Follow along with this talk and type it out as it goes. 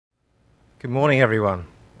Good morning, everyone,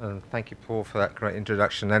 and thank you, Paul, for that great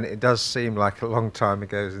introduction. And it does seem like a long time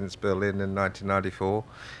ago since Berlin in 1994.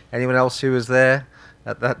 Anyone else who was there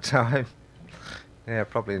at that time? Yeah,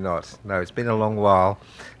 probably not. No, it's been a long while.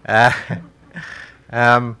 Uh,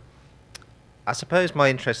 um, I suppose my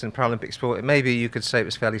interest in Paralympic sport, maybe you could say it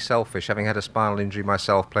was fairly selfish, having had a spinal injury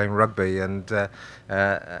myself playing rugby, and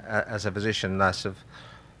as a physician, I sort of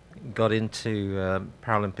got into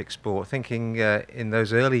Paralympic sport, thinking in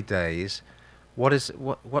those early days, what's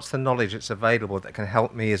the knowledge that's available that can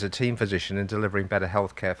help me as a team physician in delivering better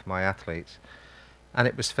healthcare for my athletes? And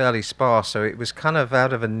it was fairly sparse, so it was kind of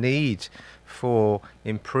out of a need for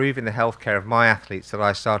improving the healthcare of my athletes that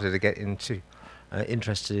I started to get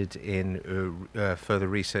interested in further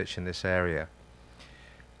research in this area.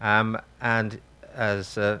 And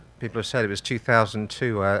as people have said, it was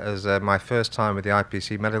 2002 as my first time with the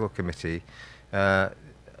IPC Medical Committee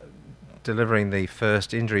delivering the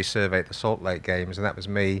first injury survey at the Salt Lake Games, and that was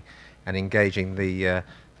me, and engaging the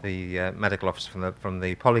medical officer from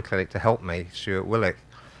the polyclinic to help me, Stuart Willick.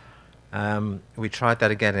 We tried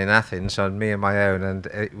that again in Athens on me and my own, and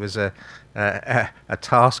it was a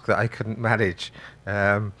task that I couldn't manage.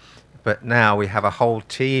 But now we have a whole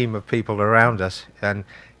team of people around us, and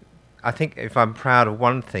I think if I'm proud of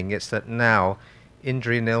one thing, it's that now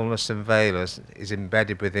injury and illness surveillance is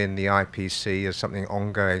embedded within the IPC as something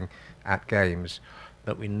ongoing at Games,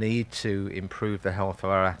 that we need to improve the health of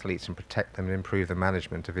our athletes and protect them and improve the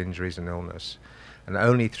management of injuries and illness. And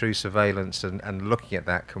only through surveillance and looking at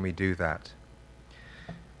that can we do that.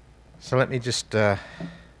 So let me just start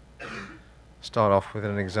off with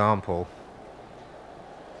an example.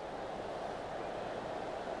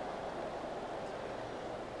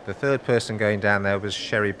 The third person going down there was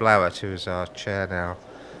Sherry Blowett, who is our chair now.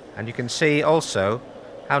 And you can see also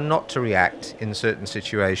how not to react in certain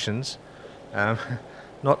situations,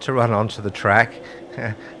 not to run onto the track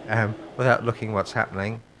without looking what's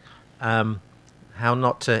happening, how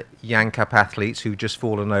not to yank up athletes who've just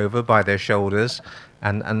fallen over by their shoulders,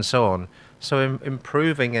 and so on. So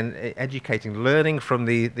improving and educating, learning from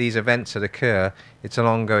these events that occur, it's an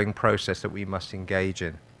ongoing process that we must engage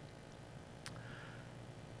in.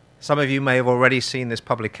 Some of you may have already seen this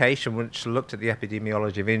publication, which looked at the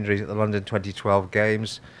epidemiology of injuries at the London 2012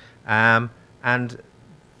 Games, and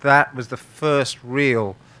that was the first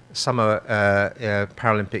real summer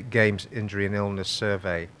Paralympic Games injury and illness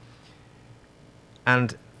survey.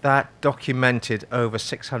 And that documented over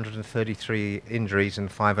 633 injuries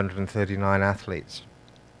and 539 athletes.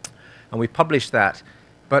 And we published that,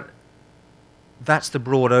 but that's the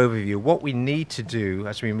broad overview. What we need to do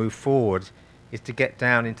as we move forward is to get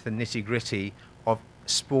down into the nitty-gritty of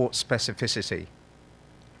sport specificity.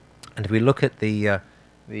 And if we look at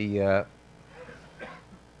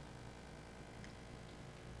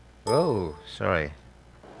oh, sorry.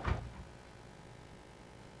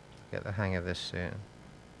 Get the hang of this soon.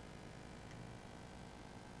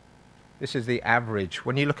 This is the average.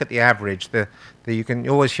 When you look at the average, you can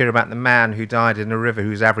always hear about the man who died in a river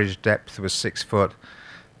whose average depth was 6 foot.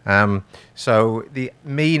 So the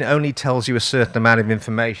mean only tells you a certain amount of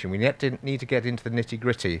information. We need to get into the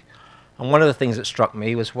nitty-gritty. And one of the things that struck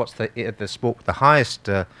me was what's the sport with the highest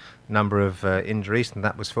number of injuries, and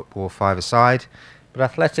that was football, five-a-side. But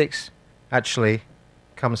athletics actually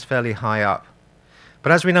comes fairly high up.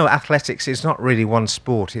 But as we know, athletics is not really one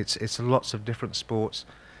sport. It's lots of different sports,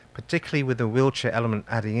 particularly with the wheelchair element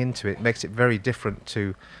adding into it, makes it very different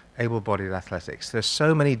to able-bodied athletics. There's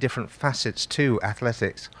so many different facets to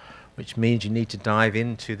athletics, which means you need to dive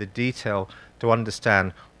into the detail to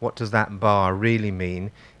understand what does that bar really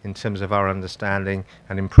mean in terms of our understanding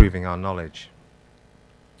and improving our knowledge.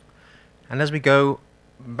 And as we go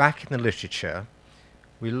back in the literature,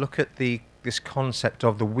 we look at this concept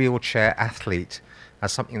of the wheelchair athlete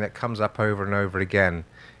as something that comes up over and over again.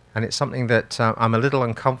 And it's something that I'm a little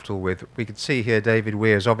uncomfortable with. We can see here David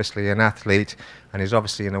Weir is obviously an athlete and is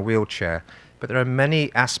obviously in a wheelchair. But there are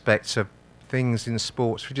many aspects of things in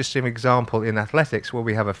sports. For just an example, in athletics, where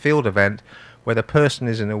we have a field event where the person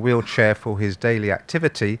is in a wheelchair for his daily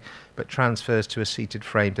activity, but transfers to a seated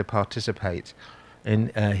frame to participate in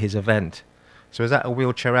his event. So is that a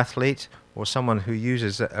wheelchair athlete or someone who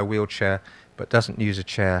uses a wheelchair but doesn't use a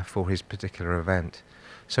chair for his particular event?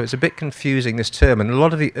 So it's a bit confusing, this term, and a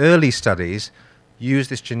lot of the early studies use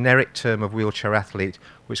this generic term of wheelchair athlete,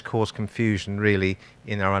 which caused confusion really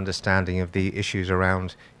in our understanding of the issues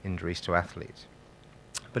around injuries to athletes.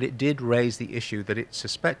 But it did raise the issue that it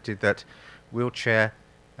suspected that wheelchair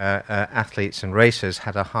athletes and racers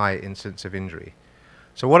had a high incidence of injury.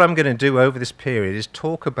 So what I'm going to do over this period is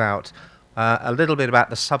talk about a little bit about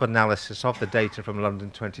the sub-analysis of the data from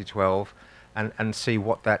London 2012 and see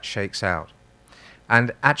what that shakes out.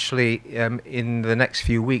 And actually, in the next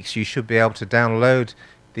few weeks, you should be able to download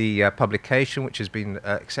the publication, which has been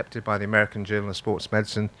accepted by the American Journal of Sports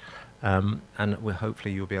Medicine, and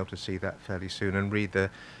hopefully you'll be able to see that fairly soon and read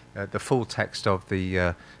the full text of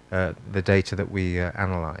the data that we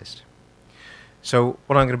analysed. So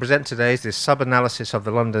what I'm going to present today is this sub-analysis of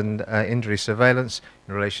the London injury surveillance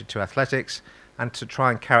in relation to athletics, and to try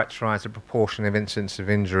and characterise the proportion of incidents of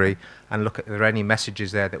injury and look at are there any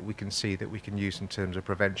messages there that we can see that we can use in terms of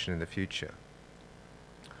prevention in the future.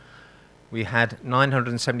 We had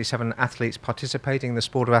 977 athletes participating in the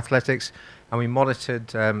sport of athletics, and we monitored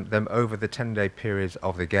them over the 10-day periods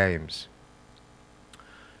of the games.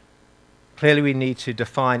 Clearly we need to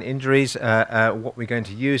define injuries, what we're going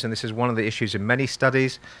to use, and this is one of the issues in many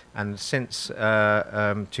studies, and since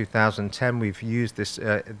 2010 we've used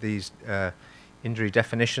these injury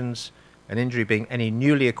definitions. An injury being any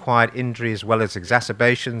newly acquired injury as well as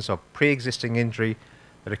exacerbations of pre-existing injury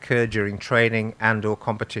that occur during training and or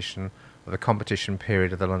competition or the competition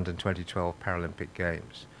period of the London 2012 Paralympic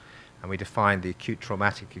Games. And we define the acute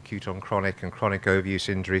traumatic, acute on chronic and chronic overuse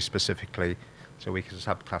injuries specifically, so we can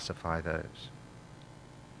subclassify those.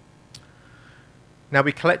 Now,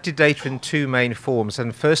 we collected data in two main forms,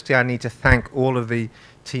 and firstly I need to thank all of the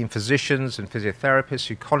team physicians and physiotherapists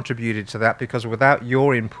who contributed to that, because without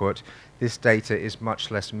your input this data is much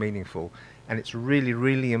less meaningful, and it's really,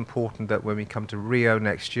 really important that when we come to Rio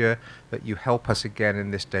next year that you help us again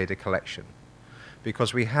in this data collection,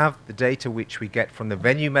 because we have the data which we get from the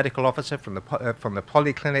venue medical officer, from the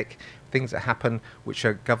polyclinic, things that happen which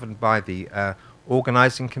are governed by the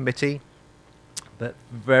organising committee, but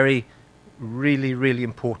really, really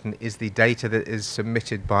important is the data that is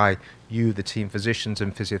submitted by you, the team physicians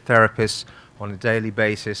and physiotherapists, on a daily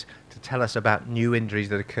basis to tell us about new injuries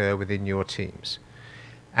that occur within your teams.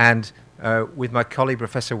 And with my colleague,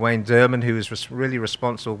 Professor Wayne Derman, who is really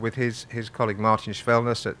responsible with his colleague Martin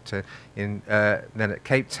Schvelners then at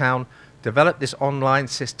Cape Town, developed this online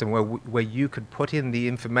system where you could put in the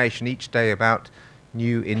information each day about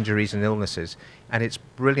new injuries and illnesses, and it's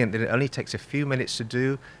brilliant that it only takes a few minutes to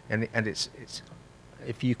do, and it's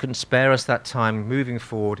if you can spare us that time moving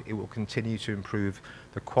forward, it will continue to improve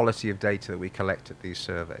the quality of data that we collect at these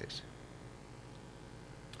surveys.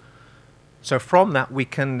 So from that we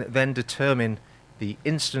can then determine the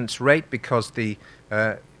incidence rate, because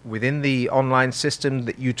within the online system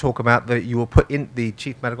that you talk about, that you will put in, the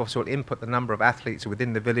chief medical officer will input the number of athletes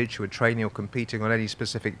within the village who are training or competing on any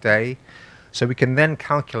specific day. So we can then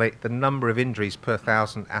calculate the number of injuries per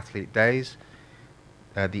 1,000 athlete days,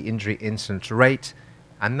 the injury incidence rate,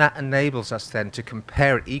 and that enables us then to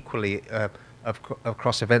compare it equally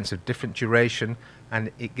across events of different duration,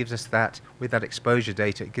 and it gives us that, with that exposure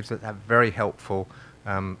data, it gives us that very helpful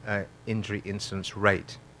injury incidence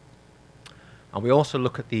rate. And we also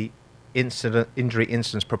look at the injury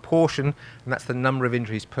incidence proportion, and that's the number of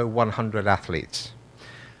injuries per 100 athletes.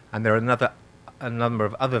 And there are a number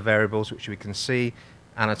of other variables which we can see: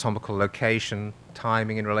 anatomical location,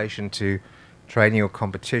 timing in relation to training or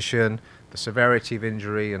competition, the severity of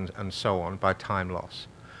injury, and so on, by time loss.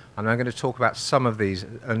 And I'm going to talk about some of these,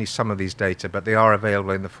 only some of these data, but they are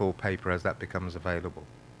available in the full paper as that becomes available.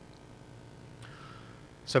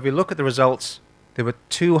 So if we look at the results, there were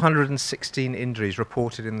 216 injuries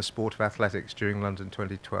reported in the sport of athletics during London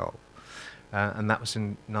 2012, and that was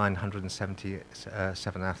in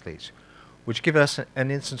 977 athletes, which give us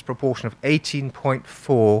an incidence proportion of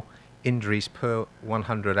 18.4 injuries per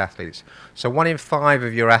 100 athletes. So 1 in 5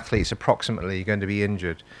 of your athletes approximately are going to be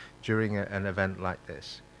injured during an event like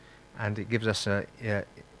this. And it gives us the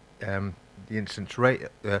incidence rate,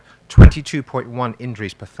 22.1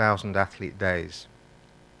 injuries per 1,000 athlete days.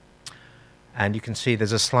 And you can see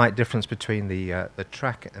there's a slight difference between the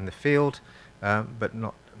track and the field, but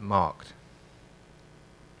not marked.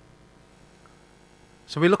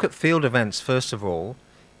 So we look at field events first of all.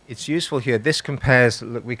 It's useful here. This compares,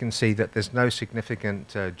 look, we can see that there's no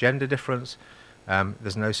significant gender difference.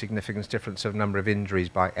 There's no significant difference of number of injuries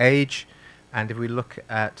by age. And if we look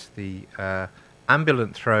at the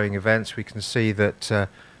ambulant throwing events, we can see that the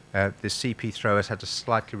CP throwers had a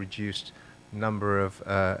slightly reduced number of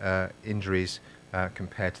injuries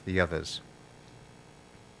compared to the others.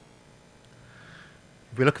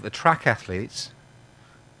 If we look at the track athletes,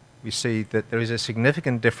 we see that there is a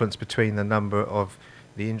significant difference between the number of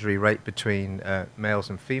the injury rate between males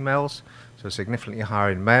and females, so significantly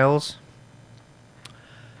higher in males.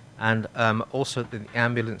 And also the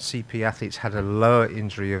ambulant CP athletes had a lower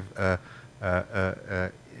injury of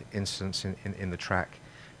incidence in the track.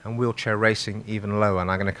 and wheelchair racing even lower, and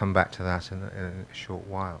I'm going to come back to that in a short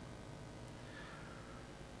while.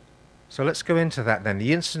 So let's go into that then.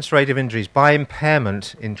 The incidence rate of injuries by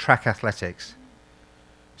impairment in track athletics.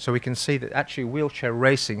 So we can see that actually wheelchair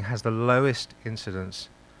racing has the lowest incidence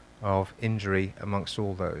of injury amongst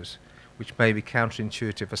all those, which may be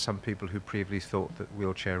counterintuitive for some people who previously thought that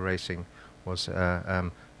wheelchair racing was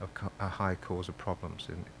a high cause of problems.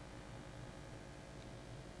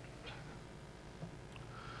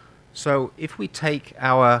 So if we take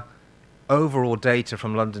our overall data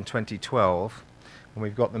from London 2012, and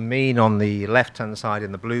we've got the mean on the left-hand side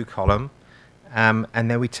in the blue column, and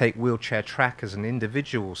then we take wheelchair track as an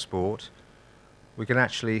individual sport, we can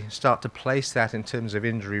actually start to place that in terms of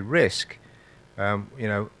injury risk,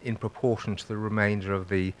 in proportion to the remainder of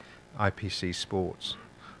the IPC sports.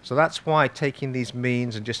 So that's why taking these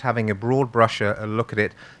means and just having a broad brush a look at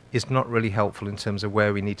it is not really helpful in terms of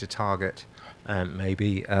where we need to target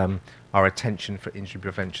maybe our attention for injury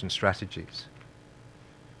prevention strategies.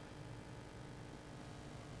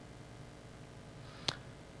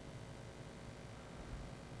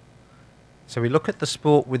 So we look at the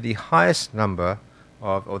sport with the highest number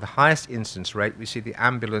of, or the highest incidence rate, we see the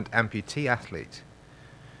ambulant amputee athlete.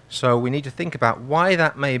 So we need to think about why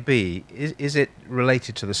that may be. Is it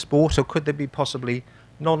related to the sport, or could there be possibly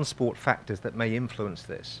non-sport factors that may influence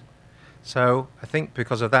this? So I think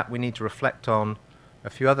because of that we need to reflect on a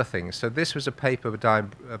few other things. So this was a paper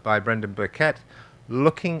by Brendan Burkett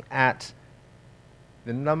looking at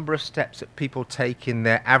the number of steps that people take in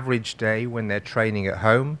their average day when they're training at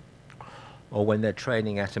home, or when they're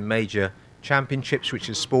training at a major championships, which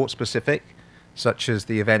is sport specific, such as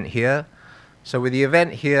the event here. So with the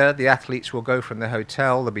event here, the athletes will go from their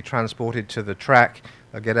hotel, they'll be transported to the track,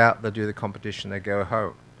 they'll get out, they'll do the competition, they go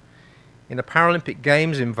home. In a Paralympic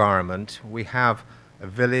Games environment, we have a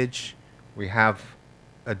village, we have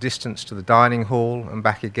a distance to the dining hall and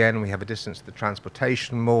back again, we have a distance to the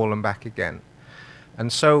transportation mall and back again.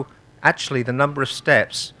 And so actually the number of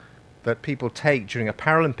steps that people take during a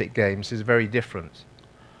Paralympic Games is very different.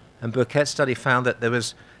 And Burkett's study found that there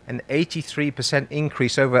was an 83%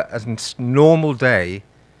 increase over a normal day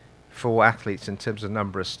for athletes in terms of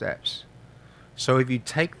number of steps. So if you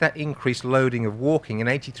take that increased loading of walking, an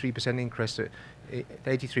 83%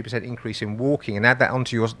 increase in walking, and add that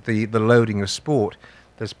onto the loading of sport,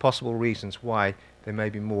 there's possible reasons why there may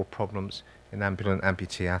be more problems in ambulant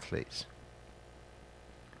amputee athletes.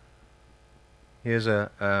 Here's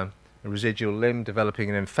a residual limb developing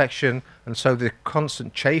an infection, and so the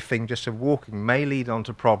constant chafing just of walking may lead on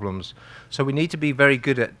to problems. So we need to be very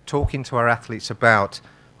good at talking to our athletes about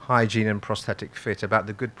hygiene and prosthetic fit, about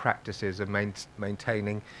the good practices of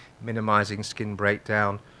maintaining, minimizing skin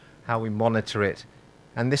breakdown, how we monitor it.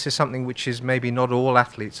 And this is something which is maybe not all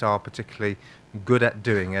athletes are particularly good at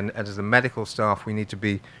doing, and as the medical staff we need to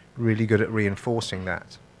be really good at reinforcing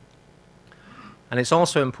that. And it's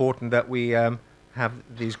also important that we have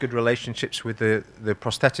these good relationships with the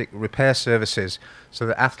prosthetic repair services so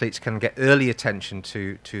that athletes can get early attention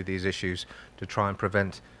to these issues to try and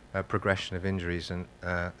prevent progression of injuries and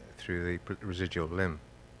through the residual limb.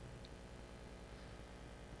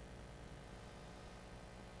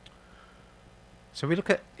 So we look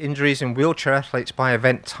at injuries in wheelchair athletes by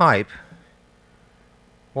event type.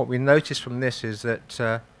 What we notice from this is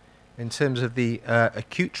that in terms of the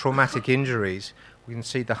acute traumatic injuries, we can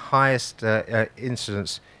see the highest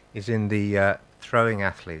incidence is in the throwing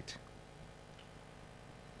athlete.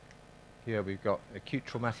 Here we've got acute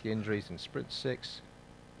traumatic injuries in sprint 6,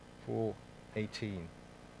 4, 18.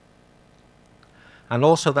 And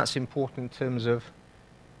also that's important in terms of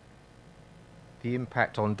the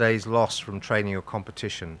impact on days lost from training or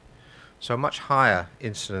competition. So much higher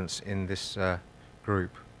incidence in this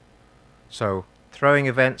group. So throwing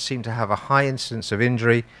events seem to have a high incidence of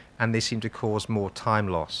injury, and they seem to cause more time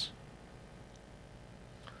loss.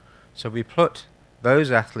 So we put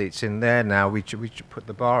those athletes in there now, we put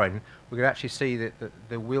the bar in, we can actually see that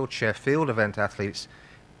the wheelchair field event athletes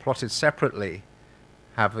plotted separately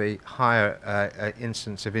have a higher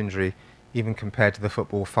incidence of injury even compared to the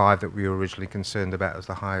football 5 that we were originally concerned about as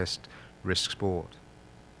the highest risk sport.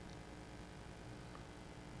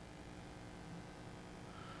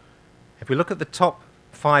 If we look at the top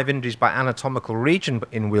 5 injuries by anatomical region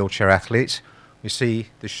in wheelchair athletes, we see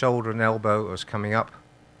the shoulder and elbow as coming up.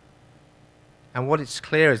 And what it's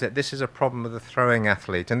clear is that this is a problem with the throwing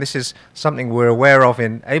athlete, and this is something we're aware of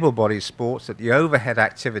in able-bodied sports, that the overhead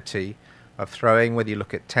activity of throwing, whether you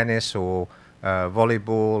look at tennis or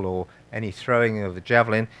volleyball or any throwing of the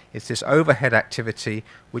javelin, it's this overhead activity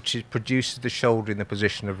which produces the shoulder in the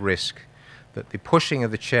position of risk. That the pushing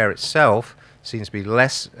of the chair itself seems to be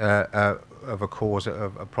less of a cause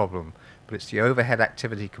of a problem. But it's the overhead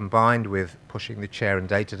activity combined with pushing the chair and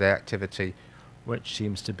day-to-day activity which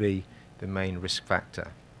seems to be the main risk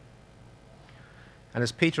factor. And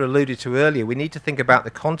as Peter alluded to earlier, we need to think about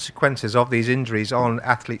the consequences of these injuries on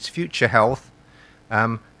athletes' future health,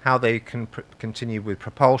 how they can continue with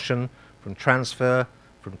propulsion, from transfer,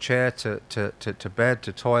 from chair to bed,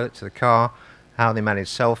 to toilet, to the car, how they manage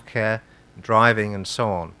self-care, driving, and so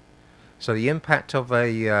on. So the impact of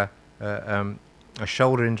a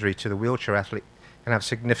shoulder injury to the wheelchair athlete can have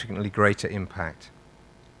significantly greater impact.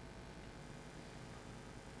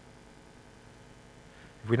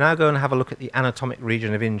 If we now go and have a look at the anatomic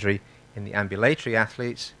region of injury in the ambulatory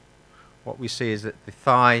athletes, what we see is that the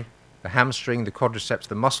thigh, the hamstring, the quadriceps,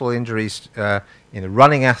 the muscle injuries in a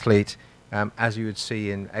running athlete, as you would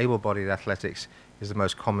see in able-bodied athletics, is the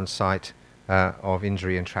most common site of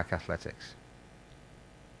injury in track athletics.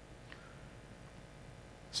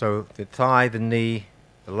 So the thigh, the knee,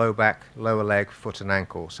 the low back, lower leg, foot and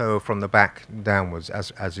ankle. So from the back downwards,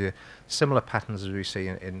 as similar patterns as we see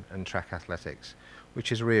in track athletics, which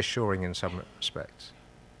is reassuring in some respects.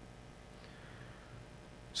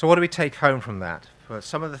 So what do we take home from that? For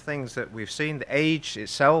some of the things that we've seen, the age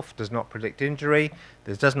itself does not predict injury.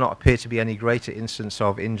 There does not appear to be any greater instance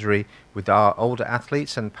of injury with our older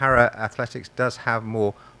athletes, and para-athletics does have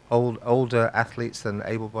more older athletes than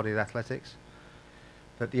able-bodied athletics.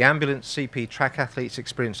 That the ambulant CP track athletes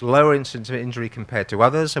experience lower incidence of injury compared to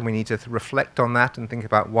others, and we need to reflect on that and think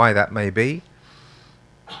about why that may be.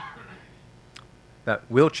 That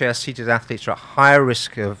wheelchair-seated athletes are at higher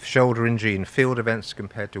risk of shoulder injury in field events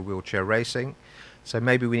compared to wheelchair racing. So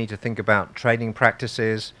maybe we need to think about training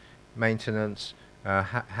practices, maintenance,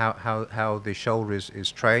 how the shoulder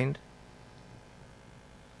is trained.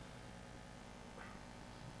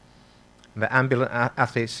 The ambulant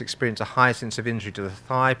athletes experience a high sense of injury to the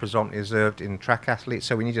thigh, predominantly observed in track athletes.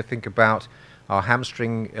 So we need to think about our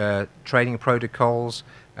hamstring training protocols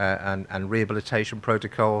and rehabilitation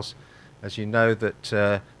protocols. As you know, that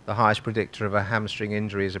the highest predictor of a hamstring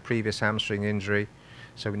injury is a previous hamstring injury.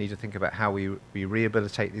 So we need to think about how we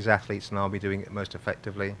rehabilitate these athletes, and I'll be doing it most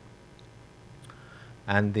effectively.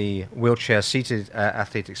 And the wheelchair-seated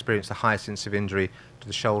athlete experience the highest incidence of injury to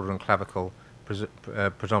the shoulder and clavicle,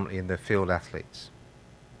 predominantly in the field athletes.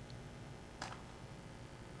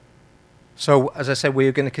 So, as I said,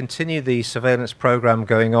 we're going to continue the surveillance program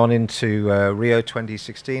going on into Rio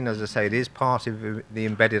 2016. As I say, it is part of the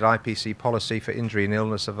embedded IPC policy for injury and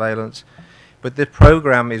illness surveillance. But the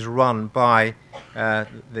program is run by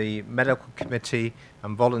the medical committee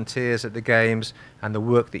and volunteers at the Games and the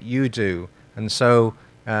work that you do. And so,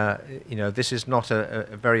 you know, this is not a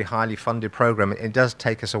very highly funded program. It does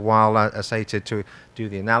take us a while, I say, to do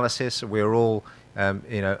the analysis. We're all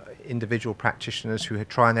you know, individual practitioners who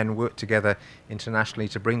try and then work together internationally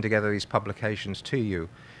to bring together these publications to you.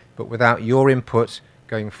 But without your input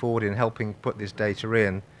going forward in helping put this data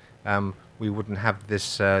in, we wouldn't have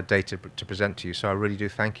this data to present to you. So I really do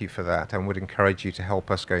thank you for that, and would encourage you to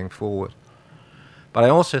help us going forward. But I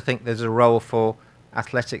also think there's a role for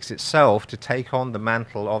athletics itself to take on the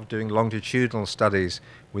mantle of doing longitudinal studies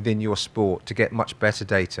within your sport to get much better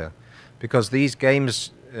data, because these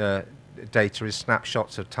games data is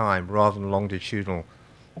snapshots of time rather than longitudinal.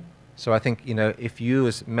 So I think, you know, if you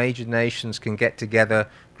as major nations can get together,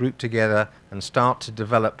 group together, and start to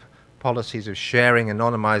develop policies of sharing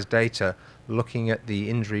anonymized data, looking at the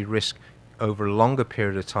injury risk over a longer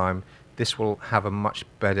period of time, this will have a much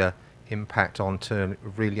better impact on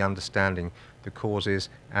really understanding the causes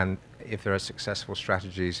and if there are successful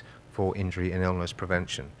strategies for injury and illness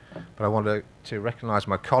prevention. But I want to recognize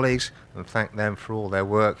my colleagues and thank them for all their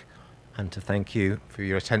work, and to thank you for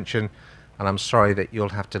your attention. And I'm sorry that you'll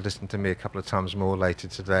have to listen to me a couple of times more later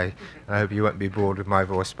today. And I hope you won't be bored with my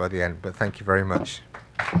voice by the end, but thank you very much.